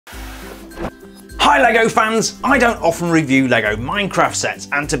Hi LEGO fans! I don't often review LEGO Minecraft sets,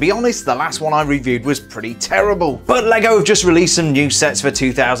 and to be honest, the last one I reviewed was pretty terrible. But LEGO have just released some new sets for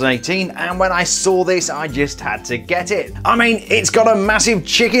 2018, and when I saw this, I just had to get it. I mean, it's got a massive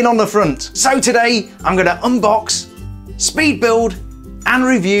chicken on the front. So today, I'm gonna unbox, speed build, and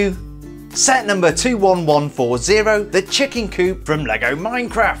review set number 21140, the Chicken Coop from LEGO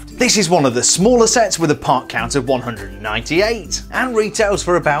Minecraft. This is one of the smaller sets with a part count of 198 and retails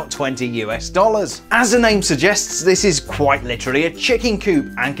for about $20 US. As the name suggests, this is quite literally a chicken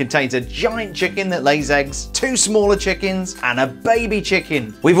coop and contains a giant chicken that lays eggs, two smaller chickens, and a baby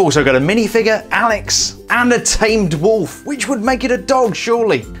chicken. We've also got a minifigure, Alex, and a tamed wolf, which would make it a dog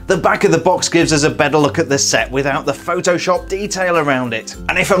surely. The back of the box gives us a better look at the set without the Photoshop detail around it.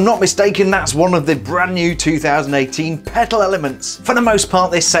 And if I'm not mistaken, that's one of the brand new 2018 petal elements. For the most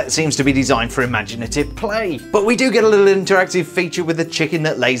part, this set seems to be designed for imaginative play. But we do get a little interactive feature with the chicken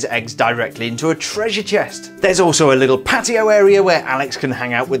that lays eggs directly into a treasure chest. There's also a little patio area where Alex can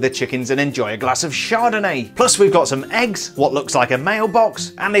hang out with the chickens and enjoy a glass of Chardonnay. Plus we've got some eggs, what looks like a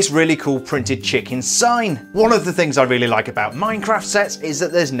mailbox, and this really cool printed chicken sign. One of the things I really like about Minecraft sets is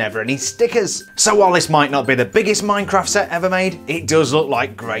that there's never any stickers. So while this might not be the biggest Minecraft set ever made, it does look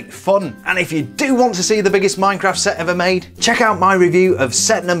like great fun. And if you do want to see the biggest Minecraft set ever made, check out my review of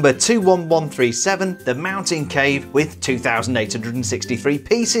set number 21137, the Mountain Cave with 2,863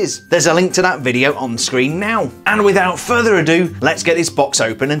 pieces. There's a link to that video on screen now. And without further ado, let's get this box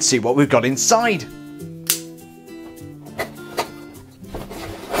open and see what we've got inside.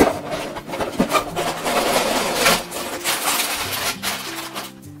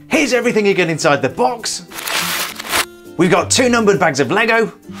 Here's everything you get inside the box. We've got 2 numbered bags of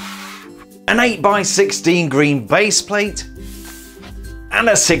Lego, an 8x16 green base plate, and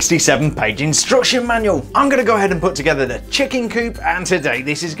a 67-page instruction manual. I'm going to go ahead and put together the chicken coop, and today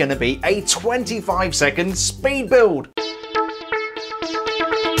this is going to be a 25-second speed build.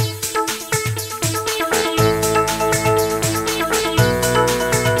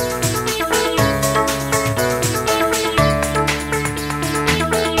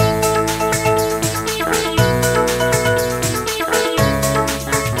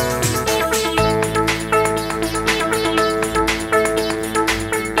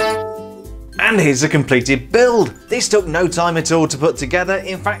 And here's the completed build. This took no time at all to put together.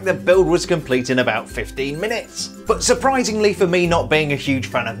 In fact, the build was complete in about 15 minutes. But surprisingly for me, not being a huge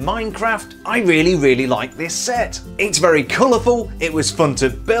fan of Minecraft, I really like this set. It's very colourful, it was fun to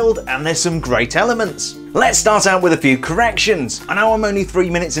build, and there's some great elements. Let's start out with a few corrections. I know I'm only 3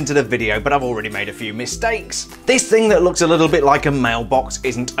 minutes into the video, but I've already made a few mistakes. This thing that looks a little bit like a mailbox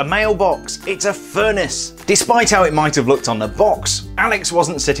isn't a mailbox, it's a furnace. Despite how it might have looked on the box, Alex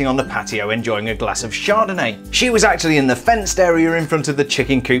wasn't sitting on the patio enjoying a glass of Chardonnay. She was actually in the fenced area in front of the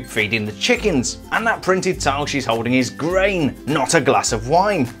chicken coop feeding the chickens, and that printed tile she's holding is grain, not a glass of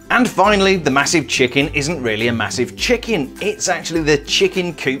wine. And finally, the massive chicken isn't really a massive chicken, it's actually the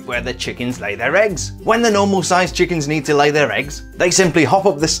chicken coop where the chickens lay their eggs. When the normal sized chickens need to lay their eggs, they simply hop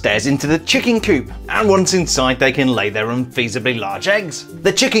up the stairs into the chicken coop, and once inside they can lay their unfeasibly large eggs.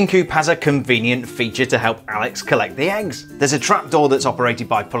 The chicken coop has a convenient feature to help Alex collect the eggs. There's a trapdoor that's operated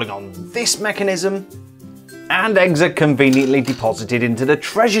by pulling on this mechanism, and eggs are conveniently deposited into the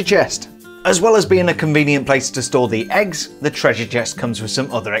treasure chest. As well as being a convenient place to store the eggs, the treasure chest comes with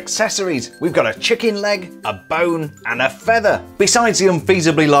some other accessories. We've got a chicken leg, a bone, and a feather. Besides the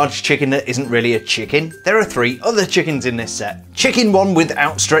unfeasibly large chicken that isn't really a chicken, there are 3 other chickens in this set. Chicken 1 with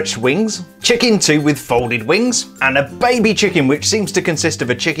outstretched wings, chicken 2 with folded wings, and a baby chicken which seems to consist of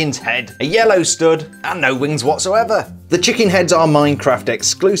a chicken's head, a yellow stud, and no wings whatsoever. The chicken heads are Minecraft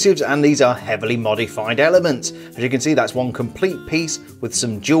exclusives, and these are heavily modified elements. As you can see, that's one complete piece with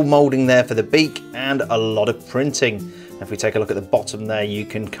some dual moulding there for the beak and a lot of printing. If we take a look at the bottom there, you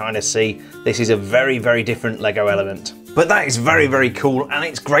can kind of see this is a very different Lego element. But that is very cool, and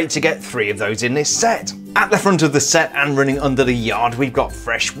it's great to get 3 of those in this set. At the front of the set and running under the yard, we've got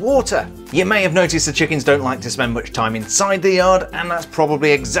fresh water. You may have noticed the chickens don't like to spend much time inside the yard, and that's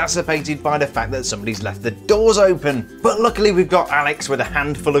probably exacerbated by the fact that somebody's left the doors open. But luckily we've got Alex with a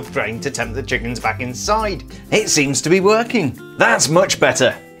handful of grain to tempt the chickens back inside. It seems to be working. That's much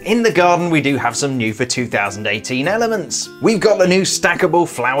better. In the garden we do have some new for 2018 elements. We've got the new stackable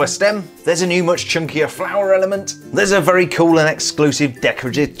flower stem, there's a new much chunkier flower element, there's a very cool and exclusive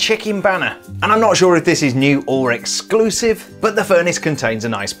decorative chicken banner. And I'm not sure if this is new or exclusive, but the furnace contains a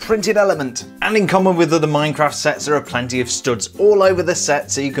nice printed element. And in common with other Minecraft sets, there are plenty of studs all over the set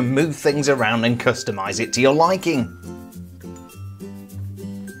so you can move things around and customize it to your liking.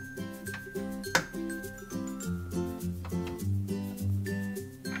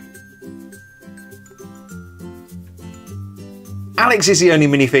 Alex is the only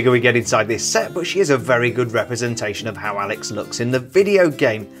minifigure we get inside this set, but she is a very good representation of how Alex looks in the video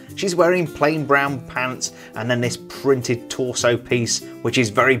game. She's wearing plain brown pants and then this printed torso piece, which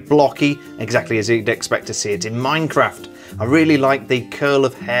is very blocky, exactly as you'd expect to see it in Minecraft. I really like the curl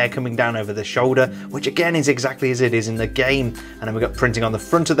of hair coming down over the shoulder, which again is exactly as it is in the game. And then we've got printing on the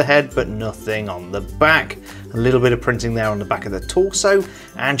front of the head, but nothing on the back. A little bit of printing there on the back of the torso,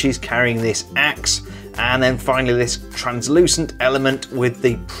 and she's carrying this axe. And then finally this translucent element with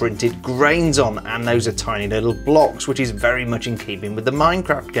the printed grains on, and those are tiny little blocks, which is very much in keeping with the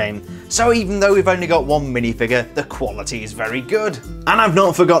Minecraft game. So even though we've only got one minifigure, the quality is very good. And I've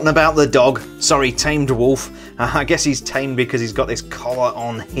not forgotten about the dog, sorry, tamed wolf. I guess he's tamed because he's got this collar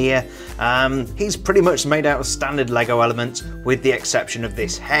on here. He's pretty much made out of standard Lego elements with the exception of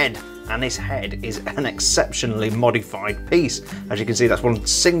this head. And this head is an exceptionally modified piece. As you can see, that's one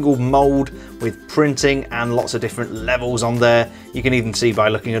single mold with printing and lots of different levels on there. You can even see by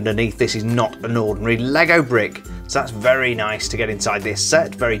looking underneath, this is not an ordinary Lego brick. So that's very nice to get inside this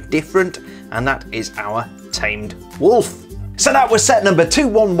set, very different. And that is our tamed wolf. So that was set number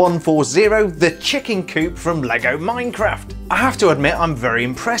 21140, the Chicken Coop from LEGO Minecraft. I have to admit I'm very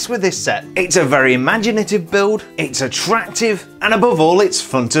impressed with this set. It's a very imaginative build, it's attractive, and above all it's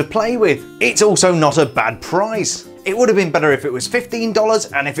fun to play with. It's also not a bad price. It would have been better if it was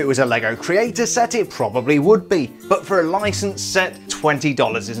 $15, and if it was a LEGO creator set it probably would be. But for a licensed set,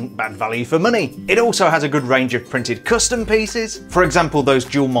 $20 isn't bad value for money. It also has a good range of printed custom pieces, for example those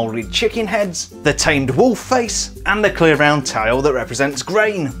dual moulded chicken heads, the tamed wolf face, and the clear round tile that represents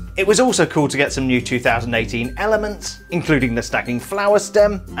grain. It was also cool to get some new 2018 elements, including the stacking flower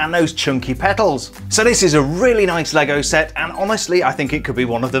stem and those chunky petals. So this is a really nice LEGO set, and honestly I think it could be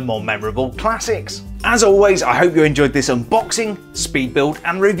one of the more memorable classics. As always, I hope you enjoyed this unboxing, speed build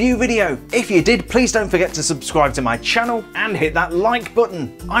and review video. If you did, please don't forget to subscribe to my channel and hit that like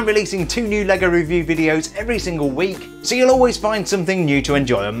button. I'm releasing 2 new LEGO review videos every single week, so you'll always find something new to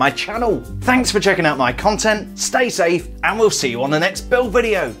enjoy on my channel. Thanks for checking out my content, stay safe, and we'll see you on the next build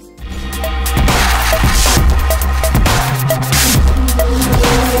video.